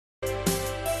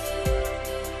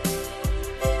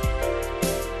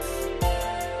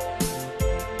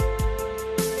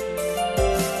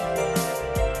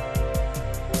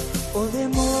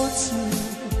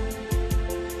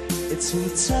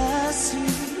Tutasi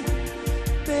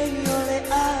Peyole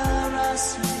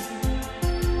arasi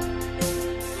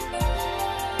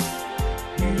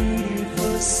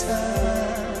Beautiful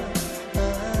Savai'i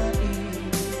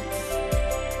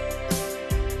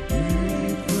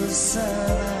Beautiful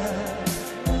Savai'i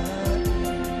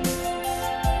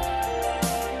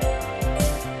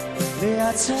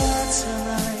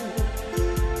Leatatanai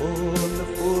Ola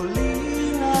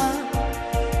Olina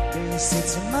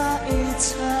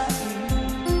Samalaeulu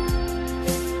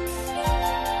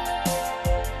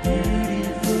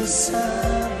Beautiful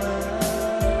Savai'i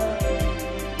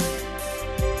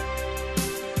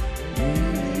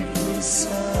Beautiful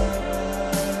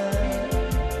Savai'i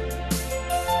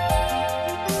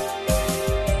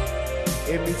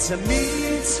Emita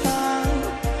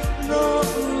no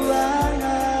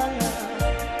uangana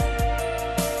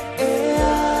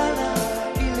Auala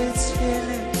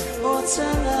iletele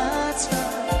otangata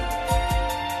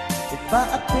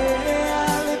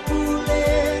Savai'i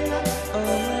pulenga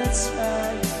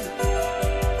omatai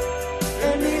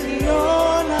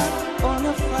Emiliona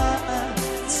ona faa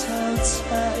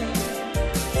tautai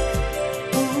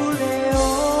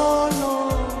Puleono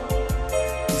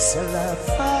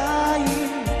Salafai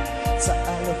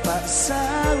Ta'alafa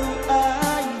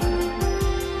Sauai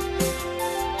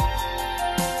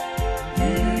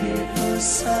Beautiful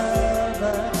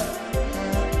Savai'i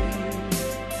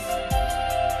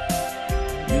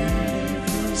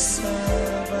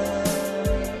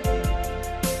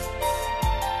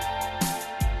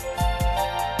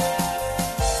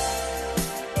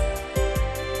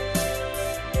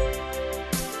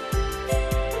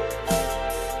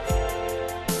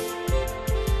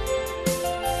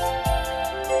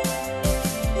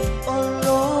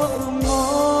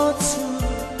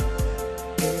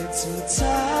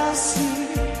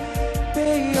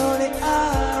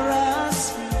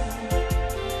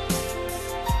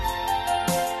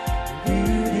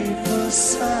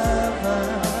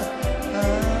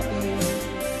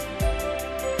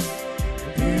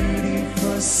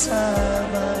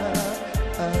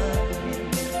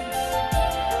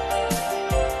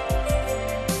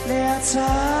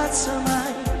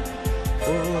Leatatamai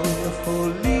Ola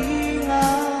Olina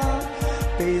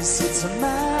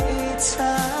Samalaeulu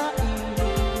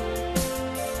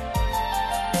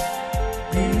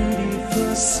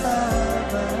Beautiful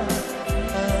Savai'i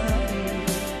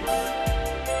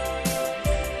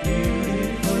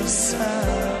Beautiful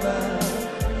Savai'i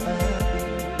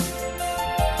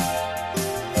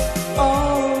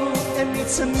Oh,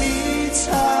 Emita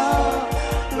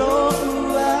lo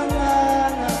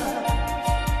uangana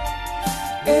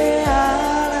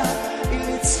Auala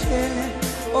iletele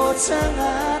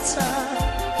otangata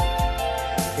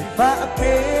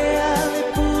Savai'i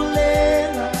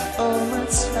pulenga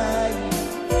omatai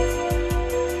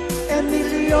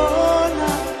Emiliona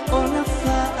ona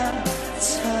faa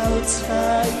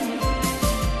tautai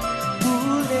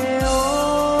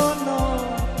Puleono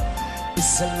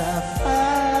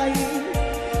Salafai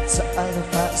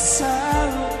Ta'alafa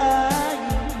Sauai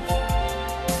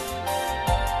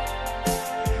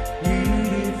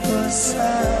Beautiful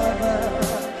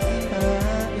Savai'i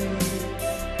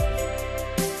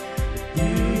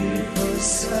Beautiful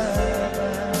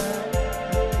Savai'i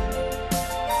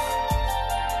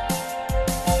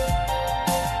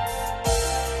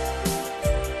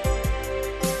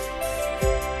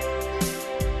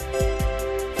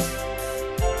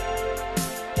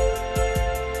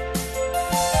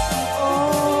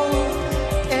Oh,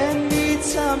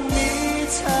 Emita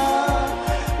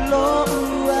lo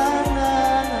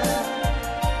uangana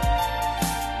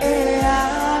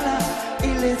Auala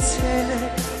iletele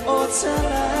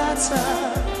otangata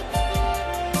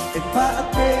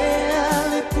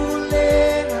Savai'i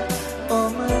pulenga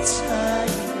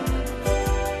omatai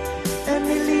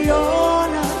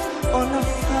Emiliona ona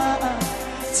faa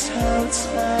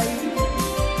tautai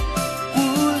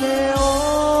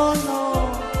Puleono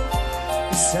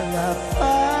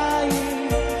Salafai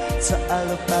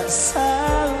Ta'alafa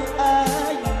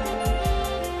Sauai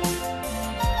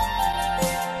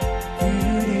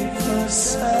Beautiful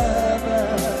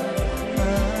Savai'i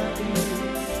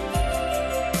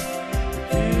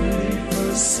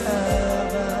Beautiful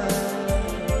Savai'i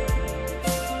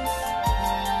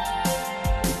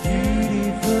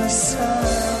Beautiful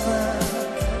Savai'i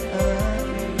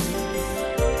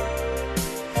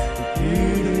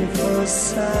Beautiful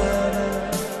Savai'i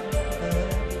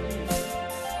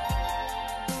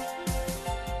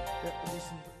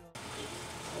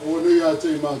One ya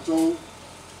te matou,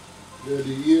 le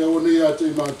ia one ya te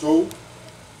matou,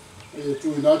 e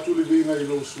tu ina tu le vinga I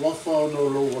lo swafa no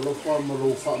lo walofa ma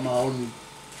lo fa maoni.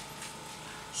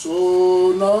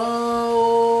 Sona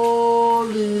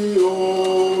oli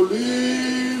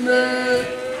oline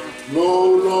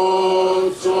Lolo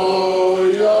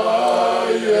toya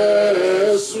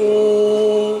Yesu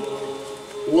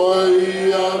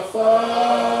Waya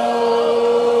faula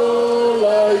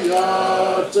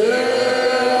ya te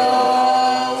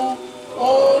au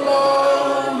Ola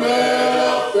me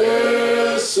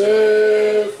pese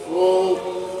fo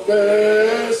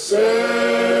pese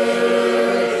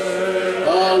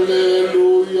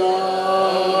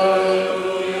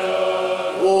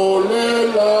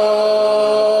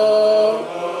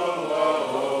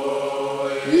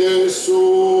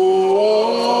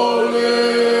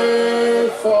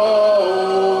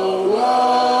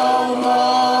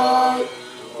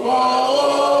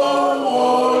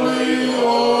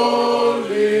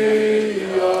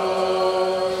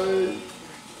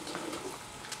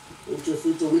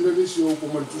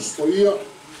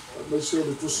se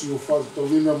o tusi o fa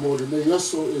tawina mo le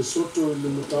yaso e soto le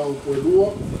matau po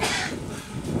lua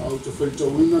au te fai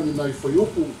tawina ni nai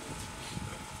faiupu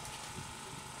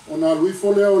ona lui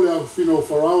fole o le afina o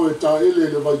farao e ta ele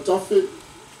le vai tafe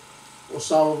o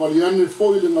sa valiane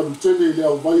foi le ngalutele le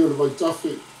au vai o le vai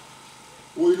tafe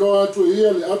o ilo atu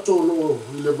ia le ato lo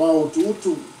le vao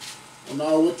tuutu ona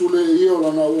au atu le ia o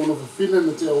lana ona fine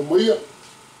na te au maia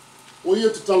o ia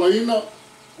te talaina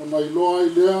ona iloa i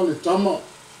lea le tama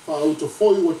fa auto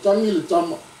foi o tangi le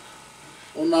tama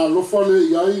ona lofa le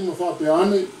iai ma fa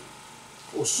peane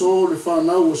o so le fa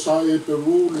na o sa e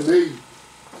peru le nei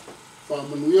fa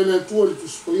manuia le tua le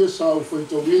tuspoia sa o foi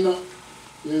tawina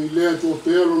e le to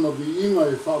pero na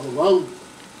viinga e fa vau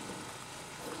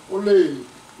o le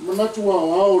manatu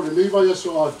ao le nei vai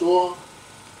so atoa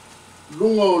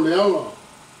lunga o le ala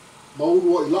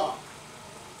mauru ila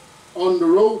on the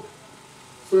road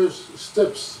first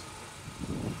steps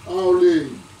ao le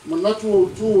manatu o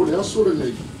tu le aso le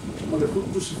nei ma le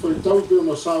futu si fai tau pe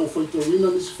ona sa o fai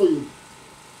tawina ni si fai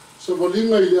sa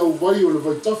valinga i le au vai o le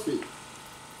vai tafe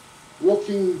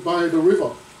walking by the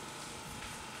river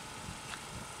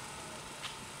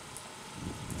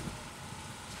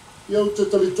iau te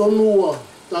talitonu a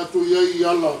tatu iai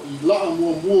ala i laa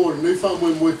mua mua nei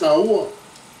wha moe tā ua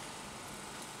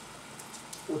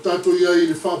o tatu iai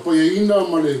le wha paeina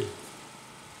ma le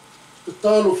te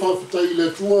talo whawhitai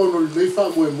le tua ono le nei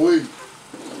wha moe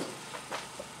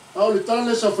au le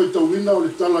tala sa whaitawina o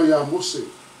le tala ia mose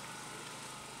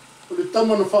o le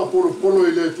tamana wha polo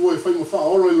i le tua e whainga wha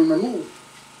olo i luna nu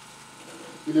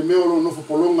i le meo lo nofo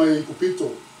polonga i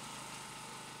kupito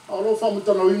au lo wha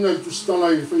mutana wina i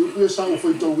tustala i whai upe sa o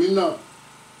whaitawina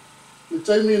le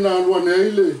taimi na alua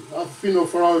neile a whina o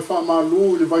wharau e wha maa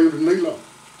lu i le vai o le neila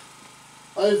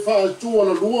ai wha tu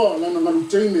ala lua lana ngalu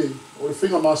teine o le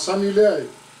whinga maasani lea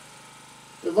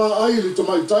e wā ai le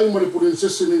tamai tai ma le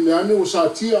prinsese ni le ane o sa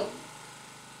tia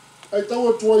ai tau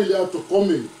atua i le ato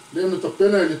kome le ana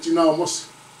tapena i le tina o mose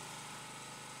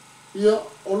ia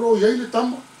o lo iai le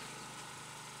tama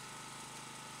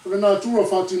o le nā tura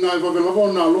whatina i wavelava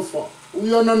o nā lofa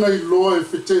uia nana i loa e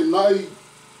white nai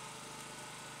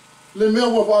le mea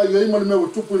wapa iai ma le mea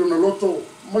tupu i lona loto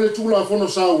ma le tula fono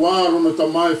sa wā lona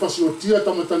tamai whasi o tia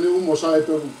tamatane umo sa e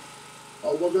peru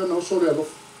au wavea oso le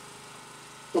alofa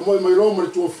ta moe mai roa ma le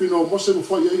tua whina o mose mu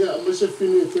whai ia me se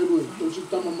whina e peru e tau si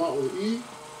tama mao e i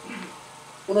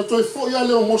ona toi fo ia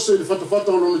leo mose le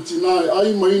whatawhata o lona tina e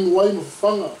ai ma inu ai ma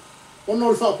whanga ona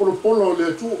o le wha polopolo o le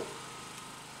atua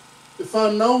e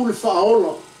wha nau le wha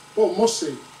aola po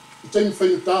mose i taimi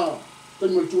whaina tā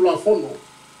taimi le tula fono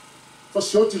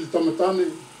whasioti le tamatane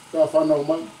ka whanau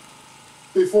mai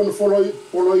pe fono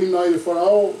polo ina i le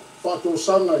wharao whato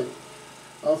sanga i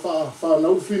a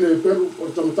whanau whina e peru o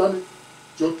le tamatane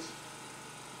joti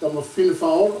tama whina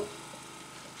whaola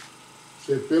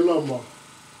se pela ma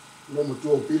loma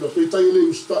tua pila pe tai le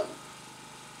usta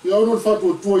ia ono le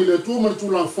whatua tua i le tua ma le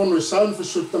tula fono e san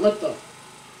whasio tangata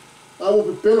au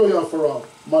pe pelo ia wharao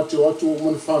ma te o atu o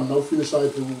mana whanau whina sa e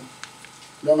te u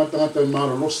langa tangata i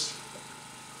mara losi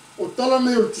o tala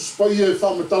nei o tuspai e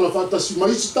whamatala whatasi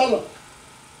maisi tala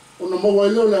o na maua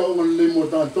leo le aonga le mo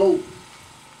tātou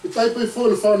e tai pai fo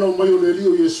le whanau mai o le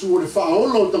rio Iesu o le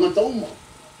whaola o tangata uma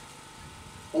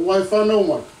o wai whanau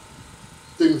mai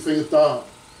temi whengatā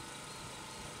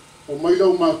o mai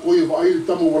lau mā koe wa ai le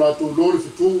tamo wala tō lore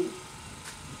fitu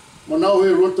ma nao he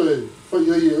rota e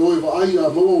whai ai e oe wa ai a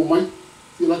maua o mai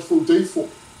fia lati fo teifo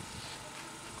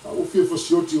a o fia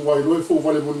fasioti wai loe fo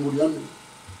vale moni muri ane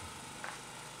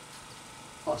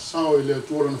a sao e le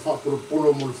atua na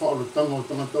whapolopolo mo le whaolotanga o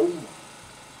tangata uma.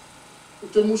 O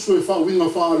te musu e whawinga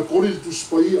whaale kori le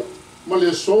tuspaia, ma le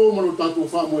aso ma lo tātou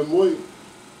wha moe moe,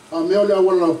 a mea le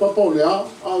awala lau papa o le a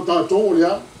o tātou o le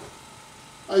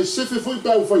a ai sefe foi pe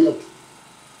au fai atu.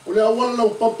 O le Auala lau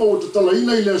papa o te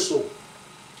talaina I le so.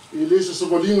 I le se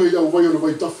savalinga I au vai o le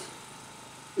vai tafi.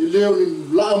 I le o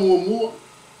ni laa mua mua.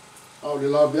 Au le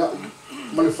la bea.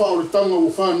 Ma le wha o le tanga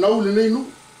o wha nau le nei nu.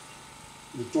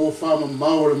 Le tō wha ma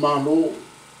mao le mālo.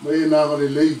 Ma e nāga le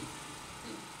lei.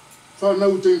 Wha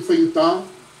nau te whainga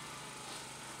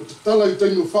o te tala I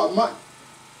taimi o wha mai.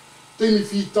 Taimi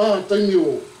whita, taimi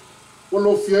o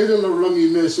walo fiaire lau langi I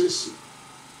mea sesi.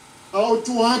 A o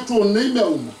tua atu o nei mea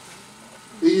uma.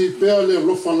 I pēa le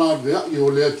alofa la vea I o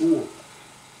le atua.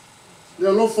 Le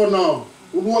alofa na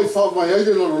urua I wha vai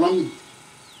aire lau langi.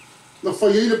 Na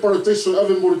whai eire parateiso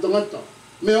ave mo le tangata.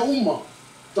 Mea uma,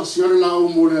 tasi are la o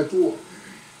mo le atua.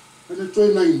 Ene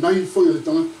toi nai foi le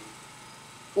tangata.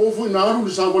 O foi na aru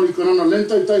le sa wali kanana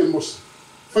lenta I tai mosa.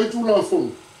 Whai tu la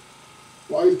fono.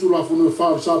 Wa ai tu la fono e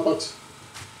wha sa pati.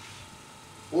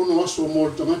 Ono aso mo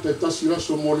le tangata e tasi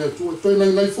aso mo le atua. Toi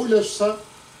nai foi le sa.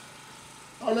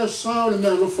 Ale sa le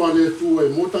mea lofa le atua e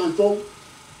mo tantou.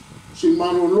 Si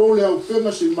malo lo le au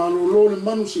pena, si malo lo le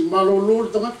manu, si malo lo le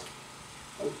tangata.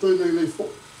 Au toi nei fo.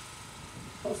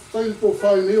 Au tai to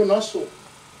fai nei o naso.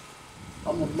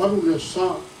 Amo malu le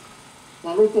sa.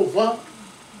 Malo to va.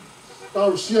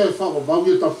 Tau sia e fa ba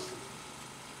e ta.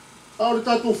 Au le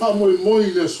tatu fa moi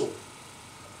le so.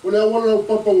 O le Auala o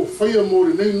papa o fai mo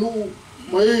le nei no,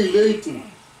 mai e le tu.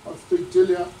 Au tai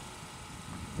telea.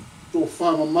 To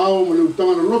fa mau mo le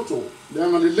utanga loto, le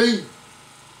anga le lei.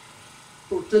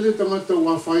 To tele tangata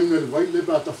wa fainga le vai le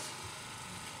bata.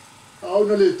 Au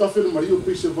na le tafe no mario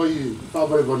pise vai fa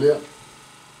vai valea.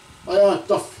 Ai a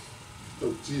tafe.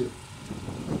 Tau tia.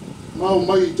 Mau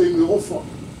mai te me ofa.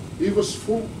 Ivas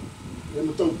fu. E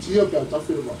no tau tia pe a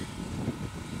tafe le vai.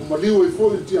 O malio e fo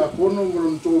tia kono mo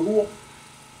no tolua.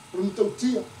 O no tau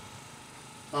tia.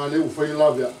 A le u fai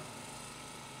lavea.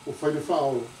 O fai le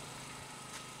fao.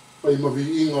 Pai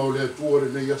mavi inga o le atua re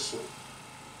nei aso.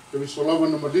 Ke viso lava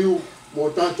na maliu mo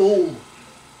tātou uma.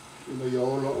 Ina ia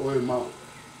ola o e mao.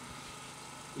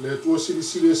 Le atua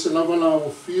sili e se lava la o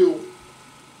fio.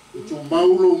 E tu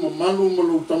maulo ma malu ma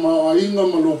lo tama a inga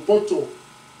ma lo poto.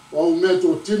 O au mea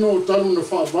tō tino o talu na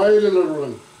wha vaile la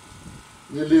rolang.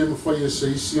 Ia lea ma whai e se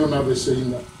isi o nawe se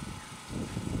ina.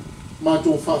 Ma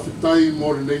tō whawhitai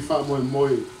mo re nei wha moe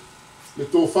moe. Le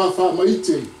tō wha ma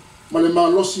ite. Ma le ma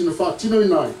losi na wha tino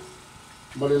inai.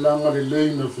 Ma le langa le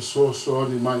lei na whasoa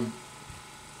ni mai.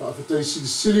 Whawhitai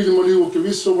sili le maliu o ke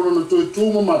viso wana na toi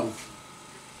tūma mari.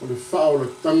 O le whao le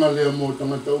tanga lea mo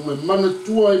tangata ume mana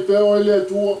tua I pēo e lea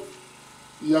tua.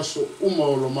 I aso uma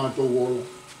o lo mātou wola.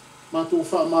 Mātou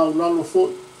wha mau lalo fo.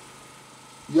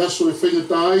 I aso e whainga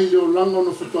tāi leo langa o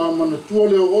na whatoa mana tua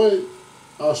leo oe.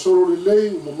 A soro le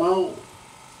lei o mamao.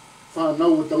 Wha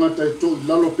nau o tangata e tō I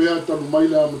lalo pēa tanu mai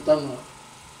le amatanga.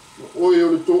 Oe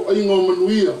o le tō ainga o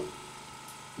manuia.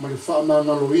 Ma le wha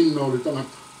nangalo ina o le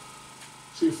tangata.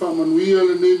 Si wha manuia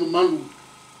le nei mamalu.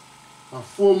 A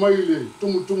fua mai le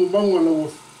tumu maunga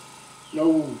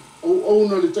lau au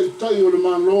na le tai o le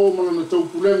malo mana na tau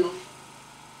pulenga.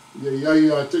 Iai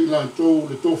a tei la tō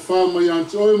le tō wha mai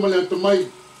ante oe ma le ata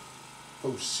mai.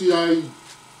 Au si ai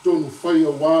tonu whai a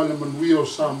wā le manuia o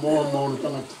Samoa ma o le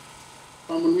tangata.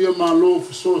 A manuia malo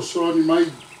fisoa ni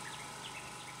mai.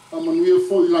 A manuia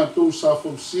fo I la tō sa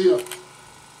fausia.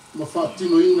 Ma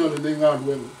whaatino ina le nei ngā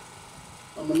ruenga.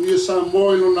 A manuia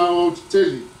Samoa ilo nā o te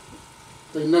teli.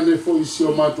 Tai nane fo I si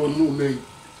o mātua nu nei.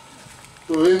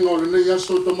 To enga o le nei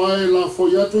aso tamae la fo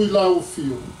I atu I la o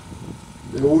fio.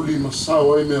 Le uli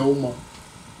masao e mea uma.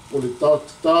 O le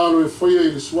tātaro e whaia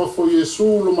I le suafo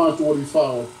Iesu lo mātua li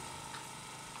whao.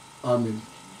 Amen.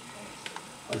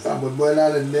 Al whamoe la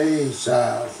le nei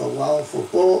sa whawao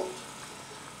whapo.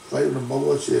 Whai una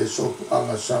maua se sopu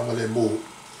anga sanga le mō.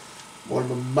 Mo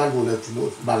le manu le tunu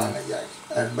malanga iai.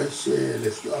 An mai se le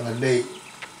fiu anga nei.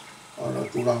 Ona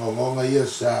tulanga ngonga ia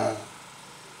sa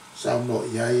uno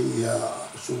iai ia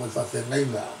sunga whawhengai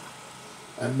ngā.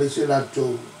 An mai se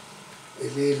lato e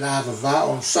le la vava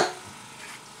on sa.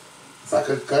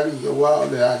 Whakakari ia wā o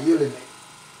le aria le nei.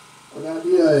 O le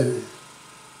aria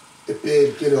e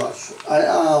pe kere aso. Ai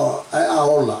a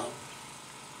ola.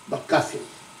 Ma kafe.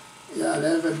 Ia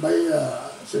leve mai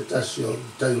se tasio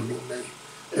tai unu nei.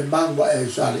 E mangwa e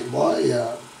sali moa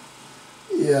ia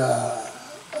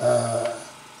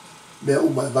mea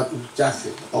uma e watu le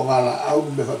tafe. O ngala au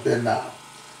me whapena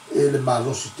e le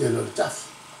malosi telo le tafe.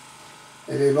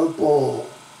 E le lopo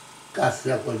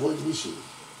kafe a koe voi nisi.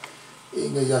 E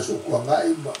ngai aso kua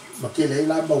ngai ma kele i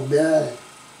lama u mea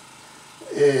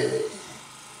e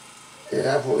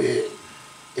afo e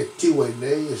tiwa I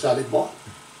nei e sali moa.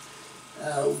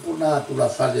 Upuna tu la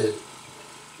fale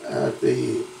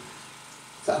pe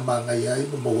whaamanga iai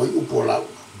ma mawai upo lau.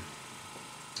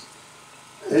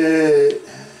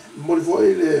 mo le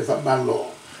foi le fa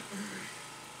malo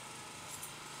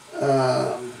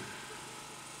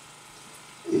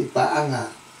I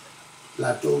paanga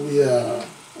la tovia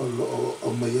o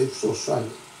mai so san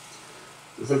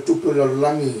fa tupu le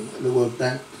langi le World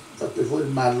Bank fa pe foi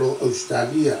malo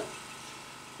Australia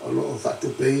o lo fa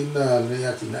tupu ina le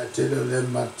atina tele le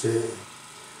mate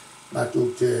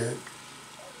matute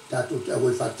tatu te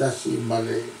avoi fatasi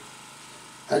male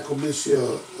High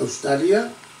Commission Australia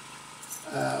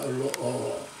o lo o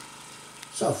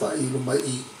Savai'i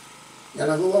mai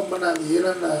yana go mana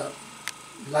ira na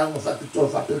lango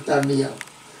fatutania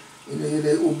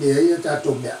ile umia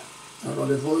tatu mea no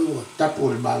le voi o tapu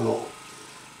le malo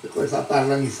e ko fa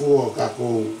parlangi fu ka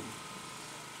ko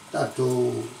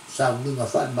tatu sauninga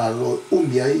fa malo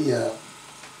umia ia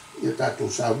tatu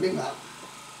sauninga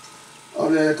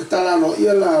ole katala lo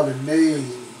ia la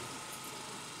nei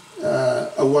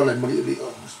Auala mali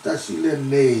stasi le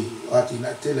nei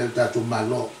atina tele tatu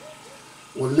malo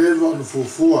o levo no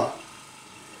fufua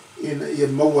ina ia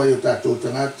maua i tatu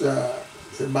tangata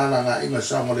se malanga inga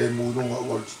Samalaeulu mununga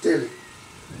o tele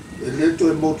e leto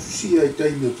e motusia I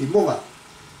taimi o timonga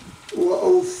ua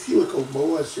au fiu e kau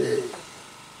maua se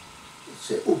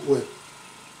upu e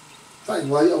whai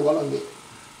ngwai Auala nge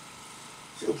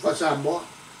se upu whasamoa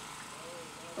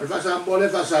al whasamoa le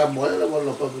whasamoa e la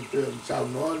wala papupea mtau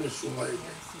noa le sunga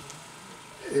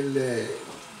ele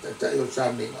tatai o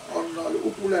saminga ona le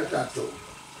upu le tatu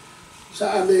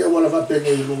sa ave Auala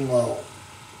whapenge I lunga o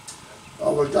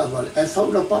wala e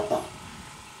whauna papa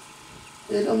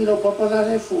e nongi no papa la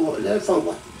le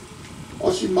whaua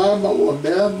o si mama ua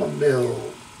mea ma meo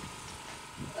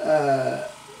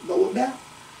ma ua mea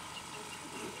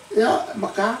ia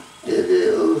maka e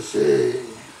o se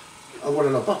Auala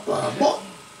la papa mo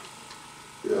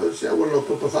e se Auala la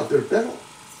papa whapelpero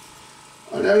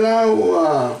alela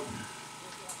ua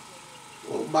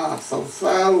ma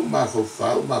faufau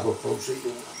se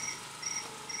iunga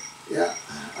ia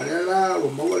alela ua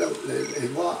maua le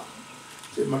ngoa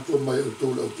se matua mai o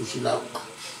tau le tusilaunga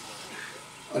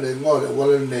ale ngoa le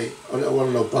Auala nei ole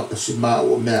Auala lau papa si maa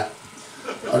ua mea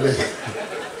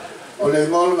ole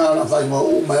ngoa ngā la whai ngoa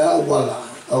u mai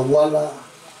Auala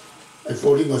e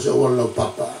whoringa se Auala lau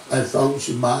papa ai whau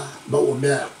si maa ma ua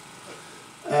mea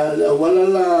le Auala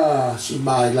la si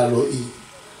maa I lalo I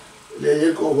le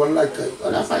eko Auala kai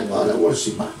ala whai ngoa le Auala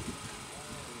si maa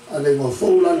ale ngoa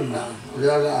whaulana le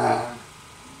ala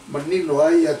manino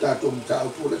ai a tātou mta au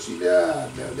pula si lea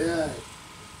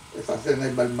e whawhenga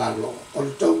I malmalo o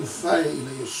le tau mwhai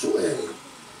ina Yesu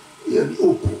ia ni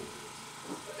upu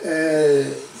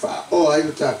wha o ai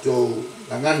le tātou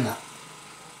ngana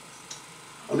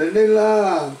o le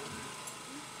nela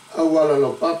Auala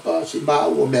lau papa si maa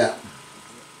ua mea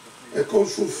e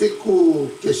kousu fiku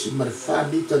ke si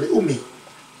marifamita le umi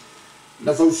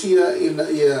na fausia ina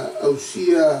ia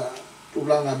ausia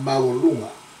tulanga maulunga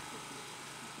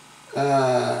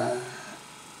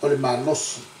o le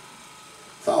malosi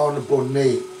whaona po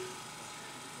nei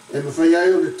e mawhai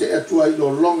ai o le te atua I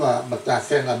lo longa ma tā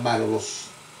whenga malosi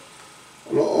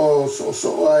o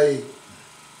so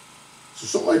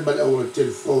ai ma le au le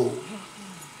telefou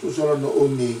tu sora no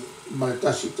umi ma le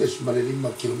tasi tesi ma le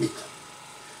 5 kilomita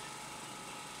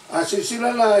a se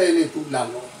sila la e le tu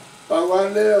lalo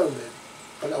pawale o le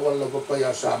kala wala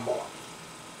papaya Samoa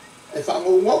e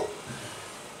whangongo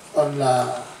ona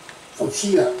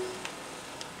fausia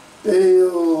pe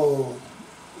o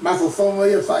mafofonga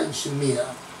ia whainsimia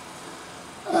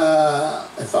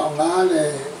e whaonga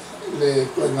le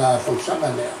koe ngā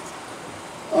fausanga lea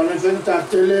ona whena tā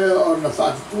tele ona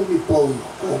whaatutumi pou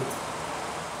kong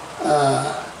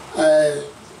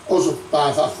oso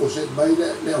pa whafose mai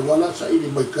le Auala sa ili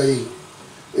mai kai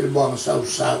ili moanga sau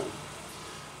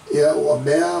ia o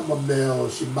mea ma mea o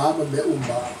si mama me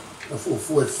uma na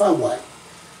fufu e whawai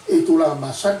e tula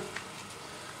masan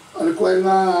ale koe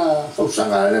ngā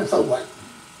fausanga le whawai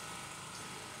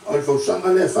ale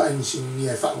fausanga le whainsingi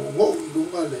e whangongo I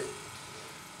lunga le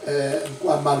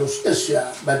kua malos esia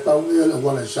mai paungi le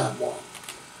Auala Samoa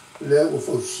le o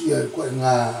fausia koe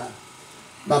ngā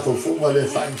mawhaufunga le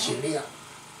whainsingia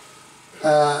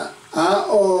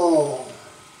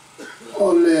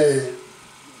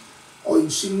o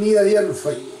insinia ia no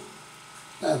whai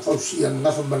na fausia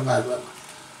ngafa marangāruanga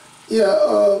ia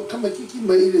kamakiki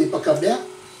mai le pakamea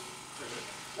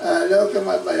leo ka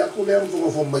mai aku leo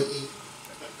mfungofo mai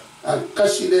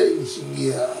kasi le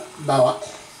insinia mawa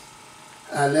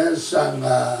leo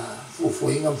sanga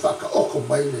fufuinga mfaka oko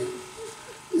mai le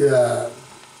ia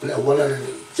le Auala le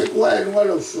sekua e nunga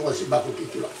lau sunga si maku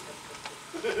kitula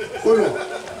kono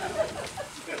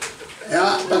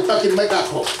ya tataki mai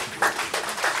kako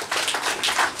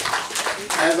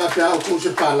ai va pe au ko se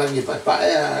palangi pa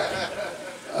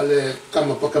ale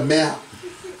kama paka mea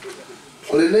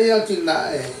ole nei atina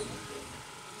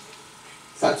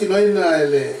fatinoina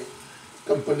ele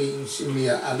company in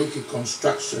Simia Aliki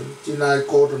Construction tina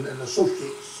Gordon and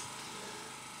Associates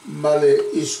male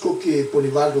iskoki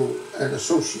Polivalu and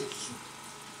Associates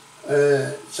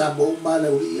Sambo male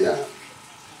uia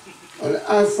ole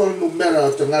alfa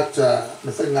numera tangata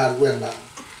na whainga ruenga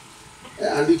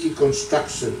Aliki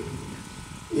Construction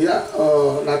ia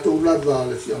na tūlava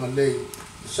le fiona nei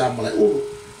Samalaeulu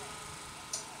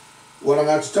wala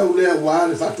ngā tau lea wā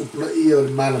le whatupula ia o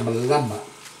le malama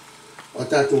o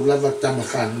tātou lava tama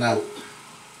whanau.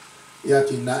 Ia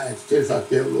tina e te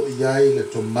whapeulo iai le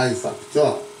to mai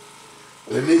whapitoa.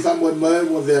 O le nei whamoe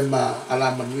wa vea ma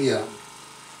alamanuia.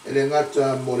 E le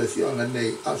ngata mo le fiona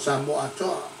nei au Samo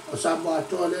atoa. O Samo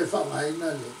atoa le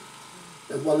whamaina le.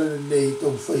 E wala nei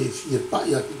tau whai fia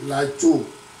pai atu lai tū.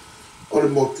 O le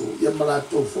motu. Ia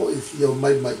malatou whai fia o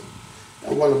mai.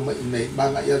 E wala mai nei.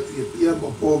 Manga ia tu ia pia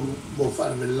mo pōru mo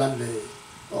whamelane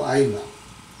o aina.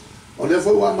 O le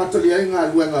foi wa matali ai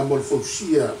ngā luenga mo le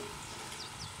fausia.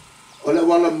 O le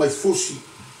wala mai fusi.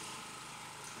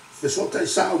 Fe sota i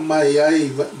sao mai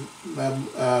ai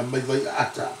mai vai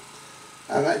ata.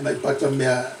 Angai mai pata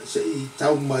mea se i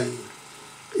tau mai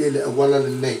e le wala le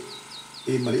nei.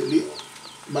 E mali lio.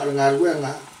 Ma ngā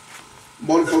luenga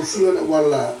mo le fausia le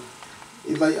wala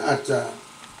i vai ata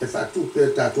e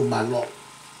whatupe tātou malo.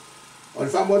 O le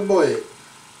whamoe moe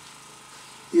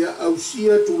ia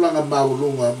ausia tulanga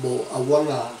maulunga mo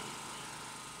Auala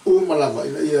umalawa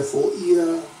ina ia fo ia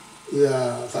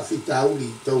whawhitauli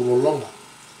tau lolonga.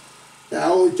 E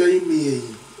ao i taimi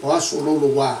o aso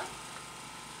lolo wā.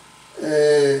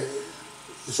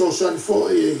 So san fo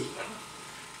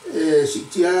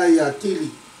sitia ia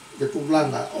tili le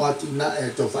tulanga o atina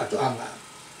e tau whatoanga.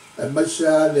 E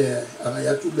maisa le anga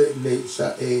iatu le nei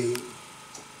sa e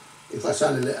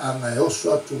whasale le anga e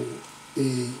oso atu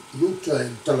i Utah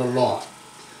in Talaloa.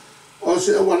 O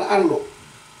se awala alo.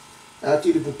 A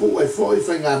tiri pupu ai fo i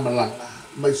whainga malanga.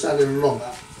 Mai sale longa.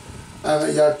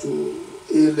 Anga iatu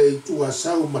i le itua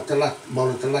sau matalatu,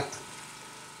 maura talatu.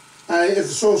 Ai e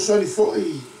so soni fo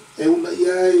i e una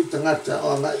iai tangata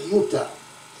o anga i Utah.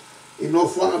 I no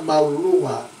whanga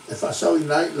maulunga e whasau i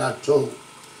nai la tau.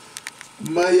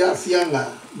 Mai a fianga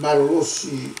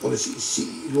marolosi o le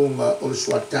si lunga o le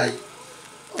suatai.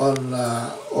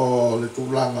 O le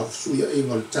tūlanga suia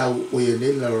ingo le tau o e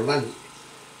nei la rolangi.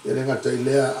 E le ngata i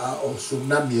lea a o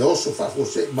tsunami oso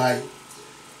whafose mai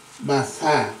ma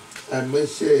wha. A mai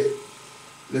se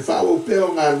le wha o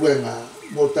peo ngā ruenga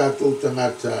mo tātou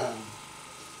tangata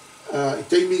i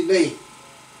teimi nei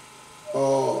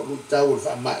o lu tau o le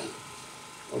wha mai.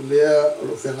 O lea o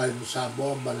lo whengai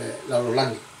Musamboa ma le la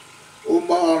rolangi.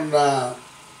 Uma ona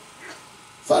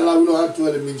whalaulo atu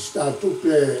e le minister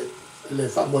tupe le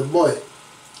whamoemoe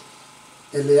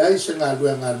e le aise ngā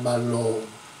ruenga malo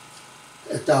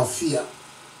e tau fia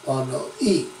ono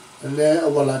i le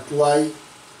awala tuai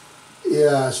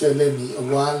ia se leni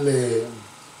awa le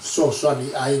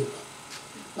sosani ainga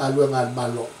ngā ruenga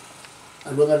malo ngā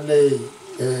ruenga nei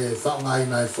e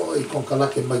whaongaina e fo i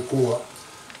konkalake mai kua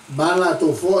mala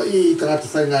tō fo i tangata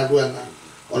whai ngā ruenga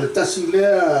o le tasi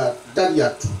lea tari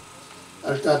atu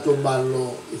al tātou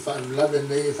malo i whaanulave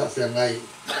nei e whawhiangai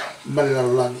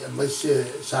Malalangi mai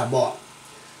se Samoa.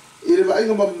 I le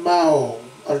vainga mamao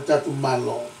al tātou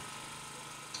malo.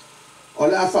 O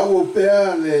le awhau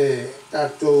pēa le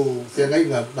tātou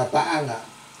whengainga mapaanga.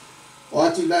 O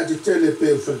ati nā te tele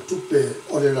pēu whaltupe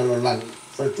o le Lalolangi.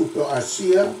 Whaltupe o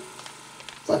Asia.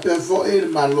 Whapea fo e le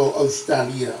malo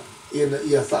Australia.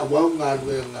 Ia whawau ngā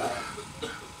ruenga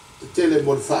te tele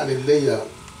mo le whaane leia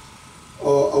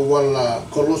o Auala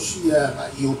Kolosi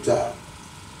ngā Utah.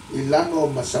 I lano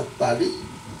masapali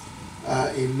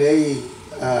i nei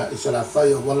i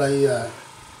salafai o wala ia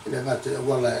i le ngate o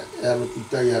wala e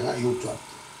alotutai a ngā Utah.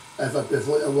 E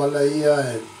whapefo e wala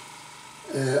ia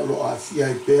e lo a fia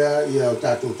i pēa i o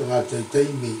tātou tangata i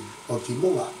teimi o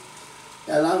Timonga.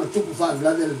 E lano tupu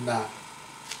whaamilane le nā.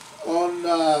 O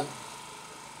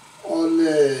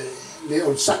le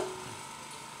on sak.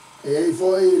 E i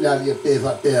fwoi le alia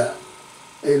pēwha pēa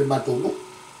e le matonu.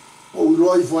 O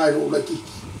uroi fwai lo la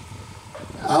kiki.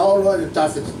 Aolo e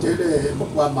tafe te tele e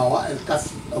makua mawa e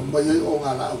kafi o mai o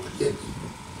ngā la au kiteni.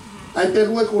 Ai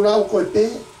peru e kulau koe pe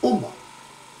uma.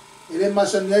 E le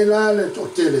masani ai la le to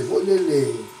tele fo le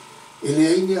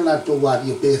aini la to wari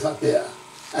o pe fa pea.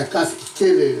 Ai kafi ki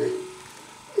tele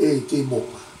e te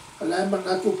moka. Ala e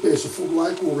manatu pe se furu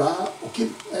ai kula o ki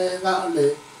ngā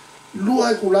le lua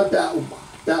ai kula pea uma,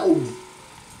 pea umi.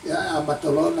 Ia a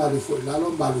matalona rifo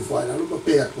ilalo, ma rifo ilalo, ma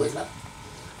pea koe na.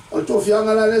 o to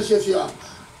fianga la le se fianga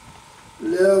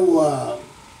le wa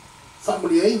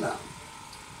Samalaeulu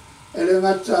ele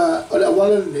ngata ole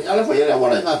wala ni ala fa ele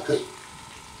wala ngakai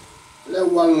le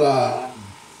wala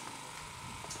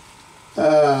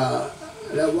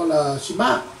le wala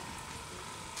sima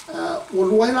o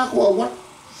luaina ko wa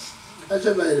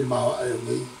asa ba ele ma ai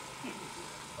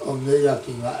o ngai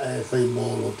akinga e fai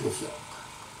mo lo to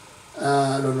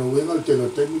fianga no no wenga te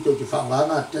lo te mi to te fa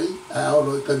nga te o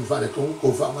lo kan fa le ko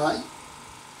fa ngai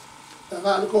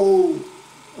nga ko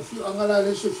fi angala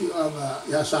le se fi anga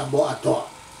ya sambo ato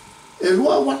e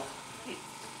lua wa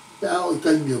ya o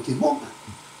kai mi o ki mo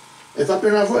e fa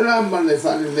pena foi la ma le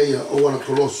fa le o wala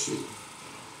Kolosi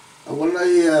a wala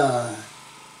ia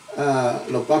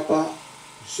lo papa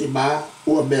sima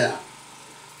o mea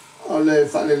o le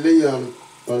fa le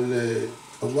o le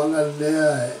o wala le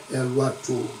e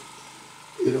watu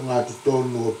i lo ngatu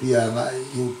tonu o pia nga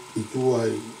i tua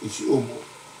i si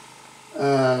umo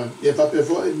e fa pe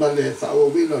foi ma le fa o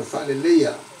vino fa le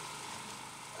leia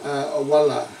o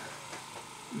wala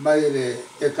mai le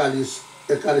e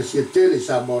kalis tele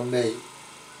sa mo nei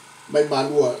mai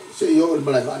malua se yo le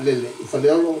mala lele i fa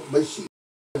le olo mai si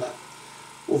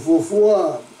o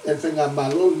fofua e fenga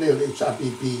malo ne le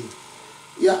chapipi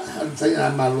ya an fenga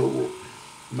malo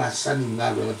masani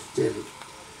ngalo le tele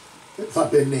fa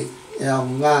pene e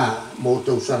nga mo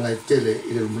to sanga tele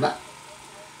i le mna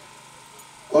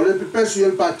o le pepesi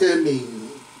el patemi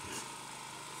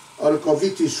o le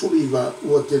koviti suliva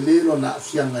ua te lelo na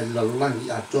afianga i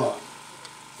lalolangi atoa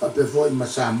fa pe foi ma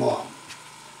Samoa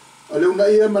o le una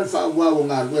ia mal fa wa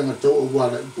nga luenga to o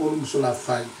wala i polu musala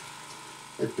fai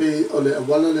e pe o le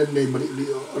wala le nei mari li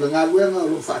o le nga luenga o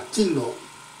lo fa tino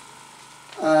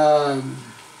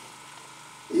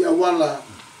ia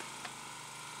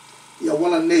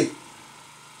wala nei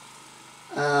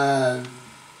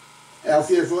e a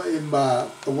fia e ma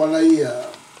wala ia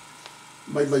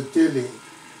mai vai tele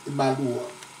i malua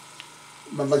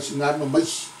ma vai singano mai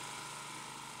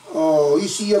o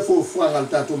isi ia fuanga al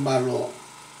tato malo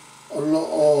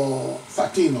o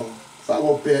fatino fa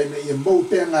o pe e mo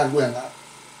pe nga luenga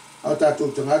o tato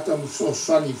tangata mo so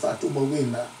sani fatu mo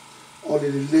wina o le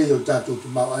le o tato tu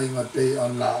ma ai nga pe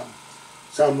on la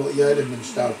sa no ia le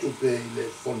minister tu pe le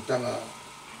fontanga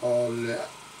o le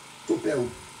tu pe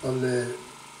o le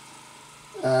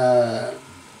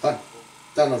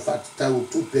tana fat tau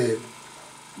tupe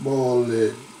mo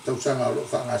le tau sanga lo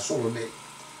fanga solo ne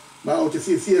ma o te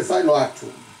fia fai lo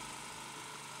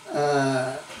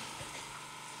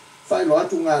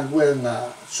atu nga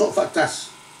luenga so fatas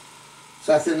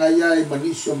sa fenga ia i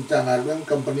manisium tanga luenga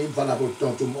company fala por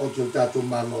tonto o te tatu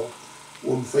malo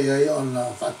o mfaya ia on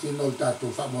fatino tatu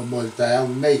famo mo el tau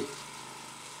nei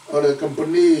o le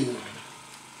company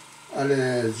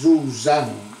ale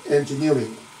Zuzang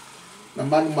engineering na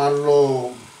manu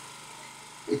malo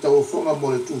i tau fonga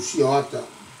mo le tusi o ata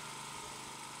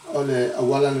o le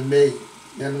Auala le nei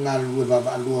nena ngā lue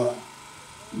wavalua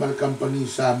ma le company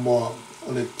sa mo o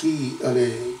le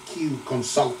Q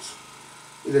Consult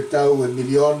i le tau e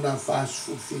miliona fast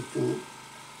food fitu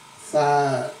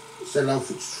fa se lau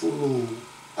fitusulu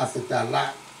a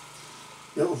fetala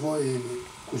e o fo e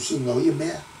kusinga o ia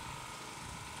mea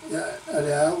ya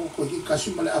ale au ko ki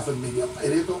kasi male afa media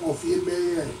ere ko o fi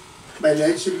me mai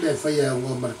le sin le fa ya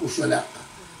o mar kusala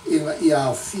inga ia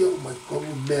fi o mai ko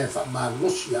me fa ma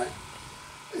losia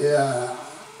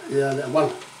ya le wal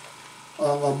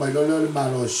o mai lo le ma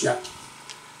losia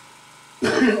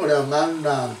o le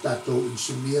ngana tato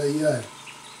insimia ia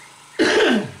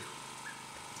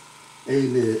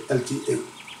ele LTA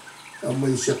o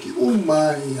mai saki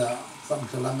uma ia fa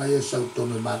mtalanga ia sa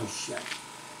tono ma losia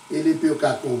ele pio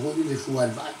ka ko vodi le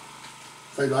fual vai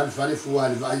fai lo al fare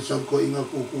fual vai so ko inga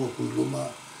ko luma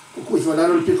ko i fana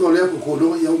lo piko le ko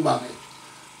lo ia umange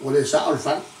o le sa al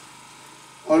fan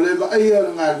o le vai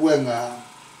nga wenga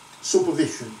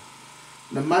supervision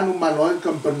na manu manual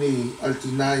company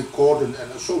Altinai Gordon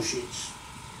and Associates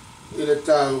ele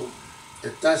tau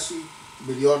etasi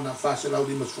miliona fase lau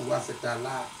di masfuwa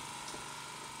fetala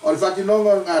o le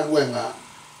fatinonga nga wenga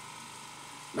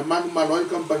na manu manual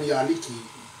company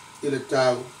Aliki ile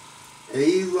tau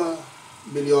eiva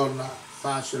miliona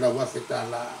fase la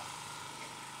wafetala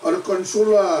o le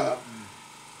konsula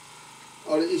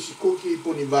o le isikuki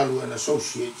ponivalu and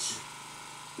associates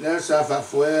le sa fa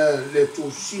fue le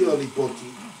tusi o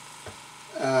lipoti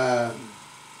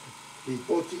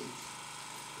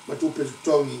ma tupe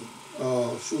tongi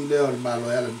o sui leo le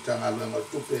malo ele mtanga luenga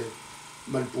tupe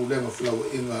manpulenga flau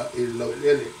inga ilo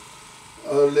lele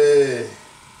o le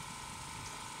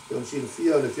yon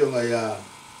silfia le fionga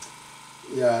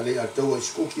ya le atou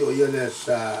eskuki o ia le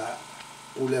sa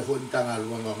pule fo tanga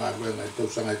luanga ngaluanga to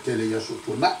sanga tele ya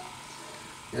sutuna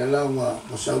ya la wa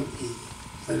Savai'i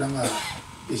failanga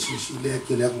isisi le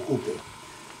ke le kupe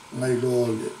ngai lo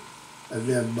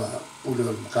le ma pule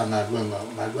kanga luanga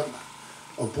ngaluanga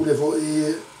o pule fo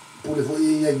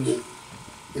i yengi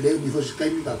ele mi fo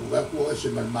skai ka ku ese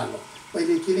malo pai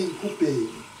le kini kupe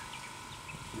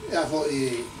ya fo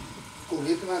i ko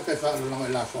le ka fa lo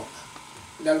la fo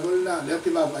la bola le que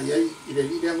va allá y le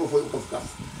di ngo foi ko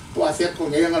po hacer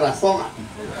con ella la fonga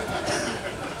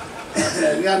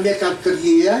nga me ka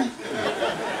kria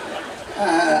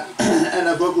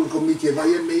ana pouco comité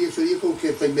vai me isso dico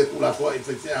che fai me la foi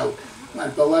fai ma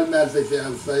il pawal me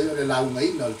fai la una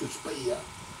ina tu spaia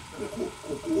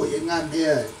ku nga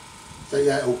me sai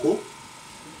ya oko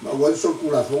ma wal so ku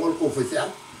la fonga ko fai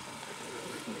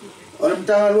ora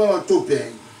mtanga lo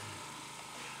tope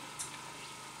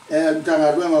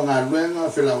mtanga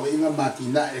luenga felau inga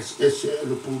matina es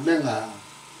lo pulenga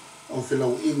o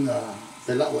felau inga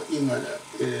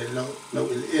lo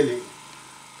ele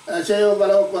se yo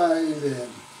balau pa ile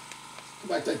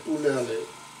ba ta pulele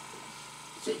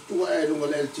se tu ai lo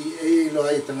le ti lo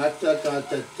ai tangata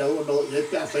ta no e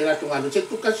pa faira tu ngalo se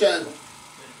tu kasano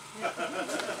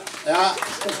ya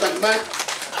tagma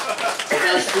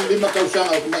ya studi ma causa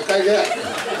ma kaila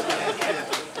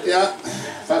ya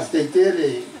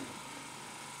fastetere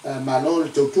malo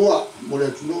le tutua mo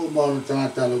le tunu mo le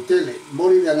tangata lo tele mo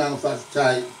le nga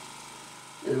fastai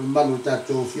e malo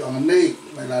tato fi ona nei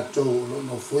ma la to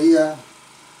no foia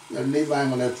ya nei vai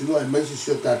mo le tunu e mai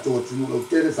si tato tunu lo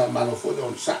tele fa malo fo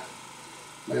don sa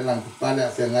ma le lang pale a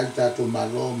fe ngai tato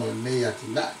malo mo nei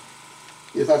atina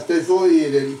e fastai fo i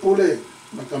le pule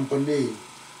ma company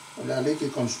la le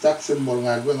ki construction mo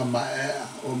nga luenga ma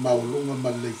o maulunga ma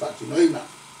le fatinoina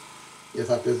e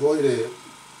fa pe fo le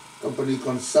company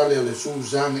consale le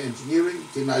Suzang Engineering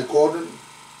tinai Gordon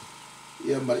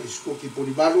ia mal isko ki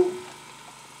polibalu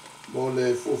mo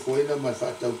le fofoina mal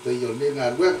fatau te yo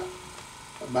nenga luenga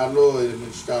malo e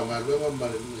minsta nga luenga mal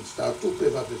minsta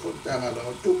tupe fa pe fonta nga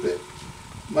lo tupe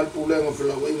mal pulengo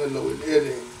fela winga lo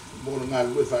ele mo nga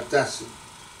lue fatasi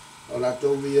ola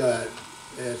to via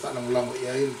fa lang lang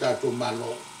ia il tato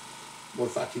malo mo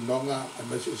fatinonga a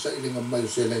me se sai linga mai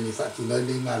se le ni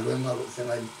fatinonga nga luenga lo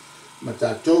fela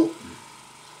matato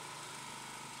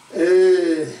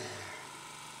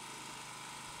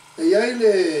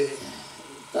le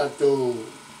tato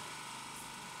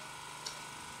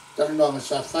tanong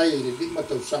Savai'i le lima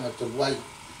tau sanga terwai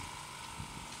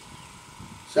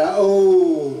sa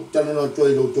o tanong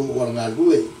toi lo to wanga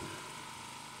lue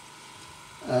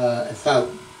e fau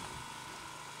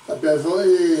tapi foi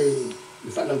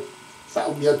fa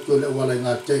o mia to le wala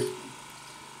ngate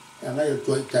nga yo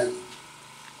toi tai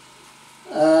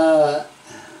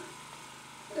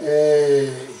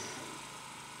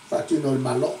fatino il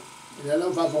malo e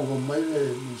la fa con mai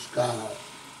misca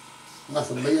nga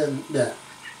fa mai ya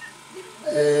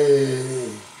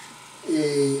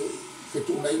che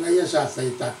tu mai mai sa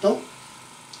fai tanto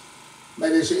ma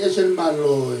se es el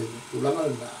malo tu la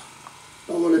mala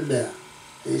no vuole bene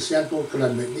e se anche un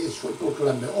clame ni so to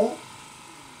clame o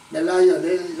me la io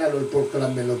le lo por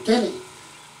clame lo tiene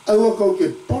algo che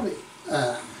pone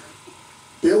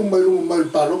pe un mal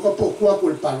palo ko po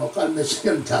quel palo cal me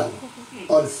sentao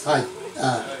on fai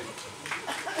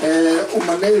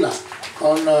umanela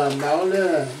on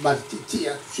maole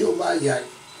martitia sio vai ai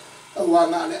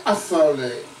wana le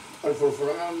afale al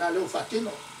forforana na le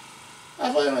fatino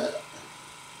afale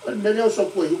me so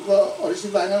poi ko orisi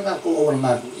vai na ko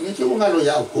wana ini che wana lo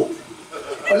ya ko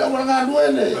ola wana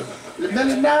luele le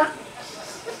melina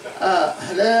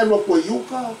le lo poi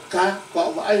ka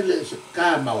ko vai le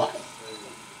ka ma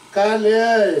ka le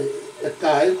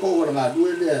ka e ko wana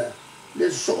le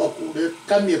so aku le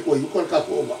kami ko yu ko ka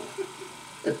ko ba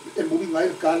e muri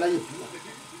ngai ka la yu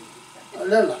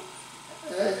ala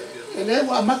ele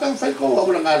wa maka fai ko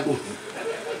wana du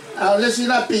le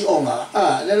sila pi onga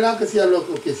le la ke fia lo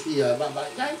ke fia ba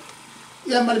dai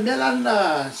ia mal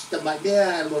melana sistema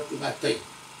dia lo tu ngate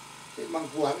e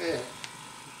mangkuang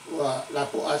wa la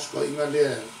po asko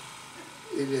ingale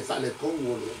ile fale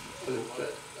kongo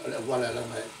le wala la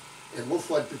mai e mo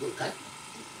fo pi ko kai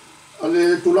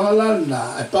ale tulala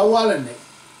na e pawala ne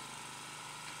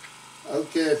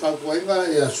okay fa ko inga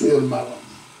ya suyo maro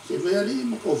se ve ali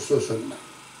mo ko so so na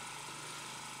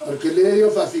perché lei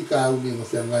io fa fica un no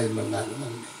fianga in manalo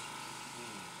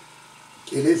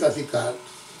che lei fa fica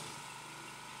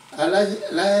ala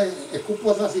la e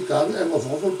cupo fa fica e mo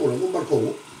fo por lo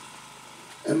marco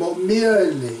e mo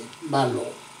miele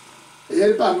malo e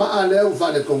il pa ma ale u fa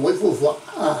le con fo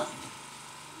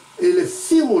e le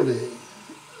fiole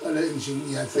le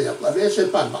ingegneria fa a veces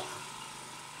pa ma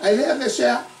ai le me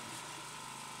sea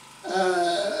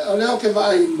o leo ke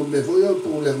vai mo me foi o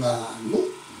pule nga nu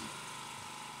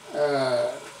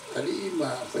ali ma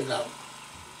foi lá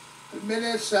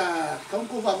mele sa kau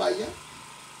ko va vai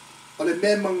o le me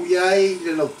manguiai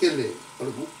le no kele o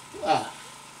le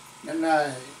nana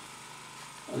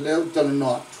o leo tano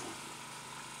not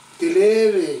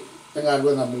kelele nga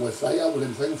luenga mo fai a le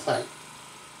fai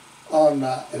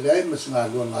ona ele mas nga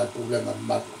luenga problema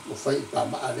ma o fai pa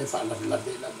ma ale fa la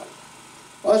de la ma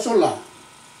o sola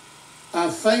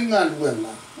a fai nga luenga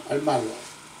al malo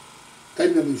kai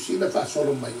me musina fa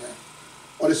solo mai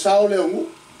o le sao le ngu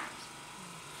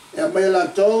e mai la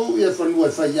to e fa nu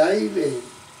fai ai le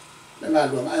nga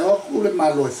luenga ai o ku le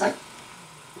malo fai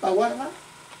pa wala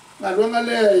nga luenga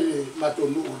le ma to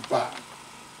nu pa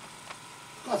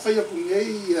ka fai ku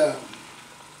ngei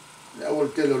le o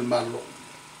telo el malo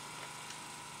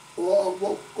o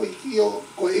ko ikio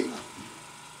ko ina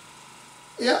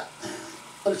ya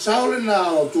al saule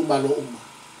na o tu malo uma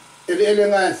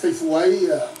ele nga fai fuai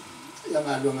ya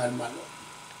nga luenga al malo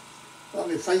o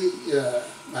me fai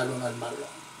nga luenga al malo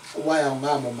wai au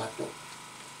nga mo mato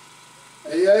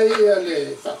e ai le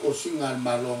fa o singa al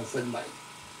malo fai mai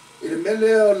ele mele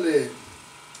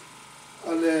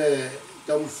ole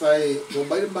tau fai o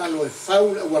mai malo e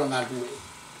fau le wala nga due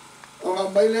o nga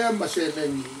mai le ma se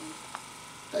lengi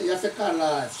ta ia fe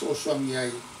kala so soangi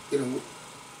ai kirangu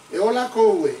e ola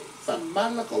ko we fa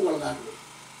mala ko wala nga due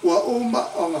ua uma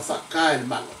o nga fa ka el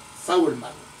malo fau el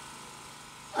malo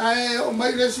ai o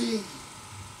mai le si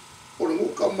o le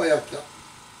muka o mai akia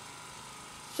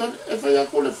so e fai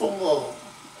ako le fongo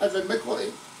ai fe me ko e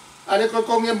ale ko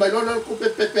kongi mai lolo ku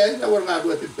pepe la wala nga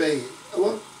due pepe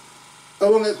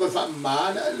o nge ko fa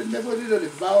ma le me fo le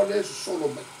va le solo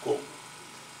me ko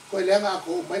le nga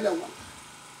ko mai la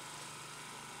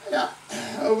ya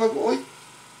o ko oi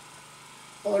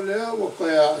o le o ko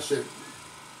ya se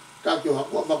ka ko ha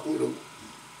ko va ku lo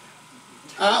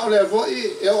o le vo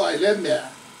e o ai le me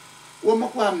o ma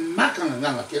kwa maka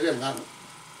nga ke le nga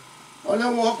o le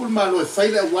mo ku ma lo fa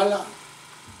ile wala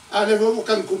le vo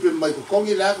kan ku pe mai ko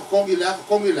kongi la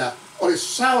o le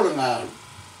sao nga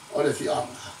o le fi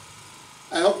anga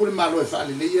ai o le malo e fa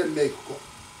le ia me ko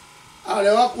ale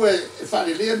o ko e fa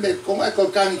le ia me ko ai ko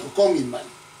kan ko kongi mai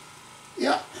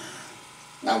ya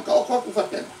na ka o ko fa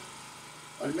pena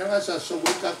o le mena sa so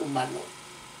ka ko malo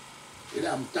ile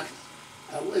am ta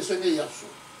o eso ne ya so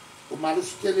o malo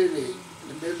skele le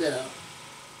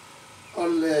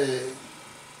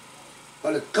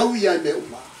ole kau ia me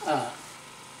uma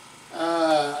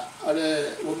ole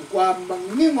o kwa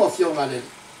mangimo fio ngale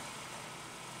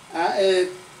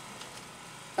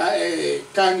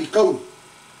kangi kau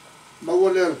ma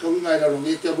wole kau ngai la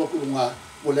longi ke boku nga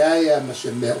wole ai ma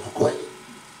se me ko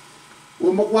o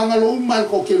mo kwanga lo mal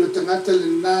ko ke le tangata le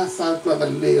na fa ko ma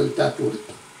le el tatu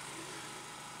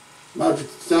ma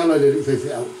tsalo le fe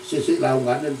fe au se la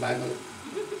ngane ba ngale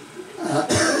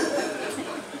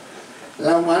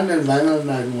la ngane ba ngale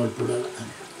na mo pula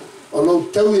o lo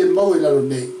tau e mo la lo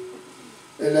nei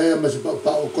ele ma se pa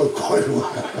ko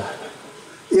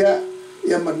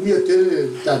ia mania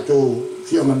tele tato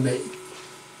fiona nei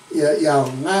ia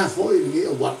nga fo i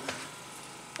wa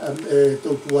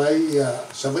to tuai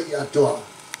Savai'i atoa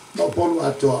ma polo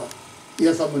atoa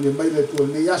ia fa mani mai le tu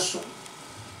nei aso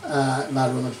na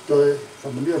lo na to fa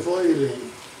mani fo i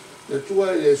le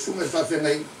tua le sunga fa fe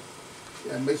nei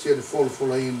ia mai se le fol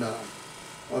ina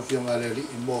o fiona le li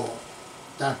mo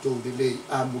tato di lei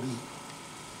amuri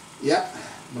ia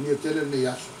mani tele nei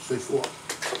aso so fo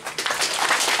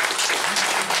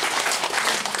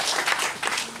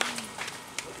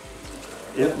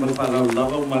ya merpala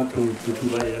lava matu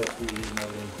tutuba ya ku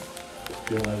male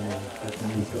dengan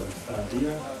teknik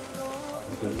stadia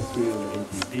berisi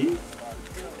NTD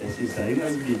esi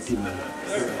saya di sini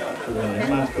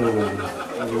dengan matu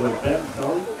webem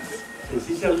tol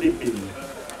esi selipin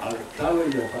kalau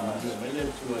ya sama dia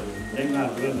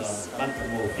dengan guna mata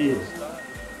mobil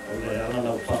oleh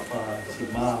anak papa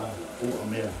sima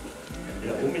umea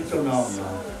ya umisonau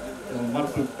yang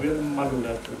matu pun malu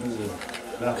dah tunggu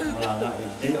la malanga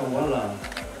e Auala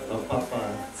papa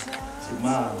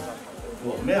sima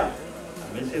o mea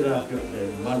me será que de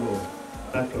malo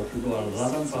tato tudo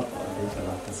alaran papa de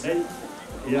sala sei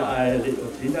ia a ele o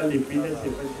tina lipine se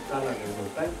faz sala de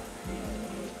botai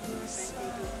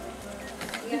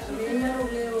ia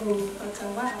leo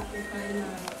pakawa kana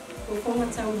ko koma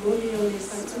tau boli o le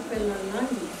santupe na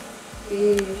nani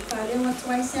e pare wa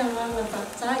twaise anga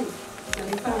patai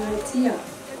le panatia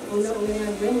ona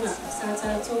ona venga sa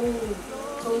to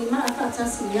ma ata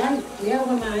siai leo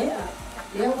wa mai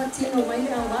leo wa tino mai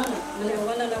Auala le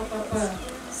Auala la papa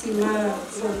sima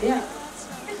zolea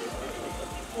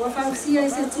ua whausia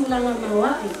se tūlanga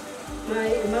mawai,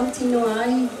 mai mautino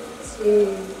ai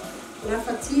ngā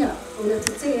whatia, o na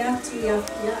te te atu i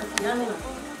akianga,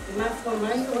 mafua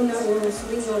mai ona o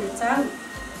swingo le tau,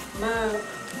 ma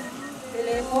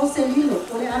ele o se lilo,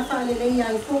 o le awha alelei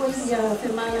ai fōi i a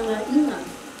whemaianga inga,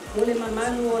 o le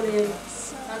mamalu o le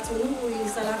atunuu i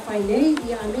Savai'i nei, i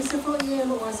a mese fōi e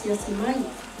lo asiasi mai,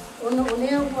 ona o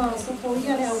lea ua sopo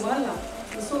ia le Auala,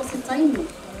 i so se tainu,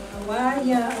 awa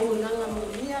ia o nanga mo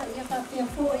ia whapea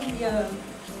fōi ia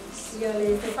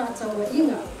le te whātaua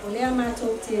inga, o lea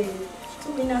mātou te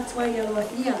tuina tuai aloa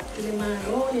ia, i le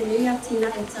māro le lea tina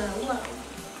e tāua,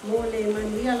 mo le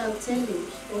manuia lautele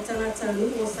o tangata nu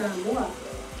o Samoa.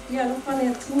 Ia lupa le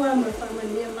atua ma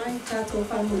whamania mai tātou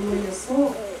whamunuia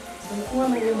so, so kua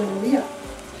mai e manuia.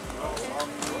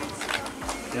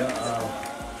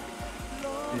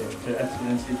 The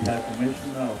Excellency High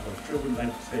Commissioner of Australia would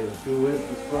like to say a few words as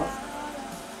well.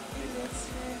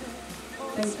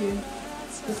 Thank you.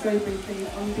 Just very briefly,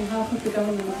 on behalf of the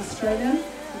Government of Australia,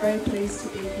 I'm very pleased to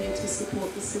be here to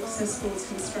support the successful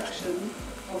construction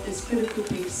of this critical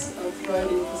piece of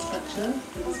road infrastructure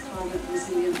that is climate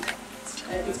resilient.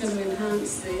 It's going to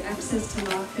enhance the access to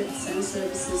markets and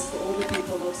services for all the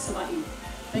people of Savai'i.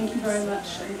 Thank you very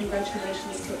much and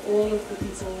congratulations to all of the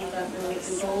people that were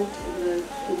involved in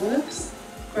the works.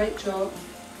 Great job.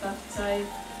 Tātai,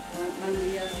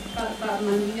 manuia,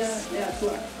 le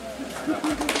atua.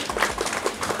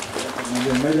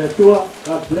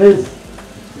 God bless.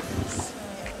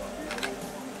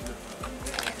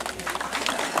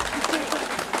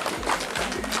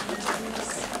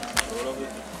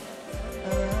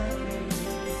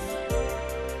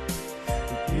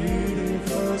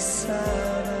 Beautiful side.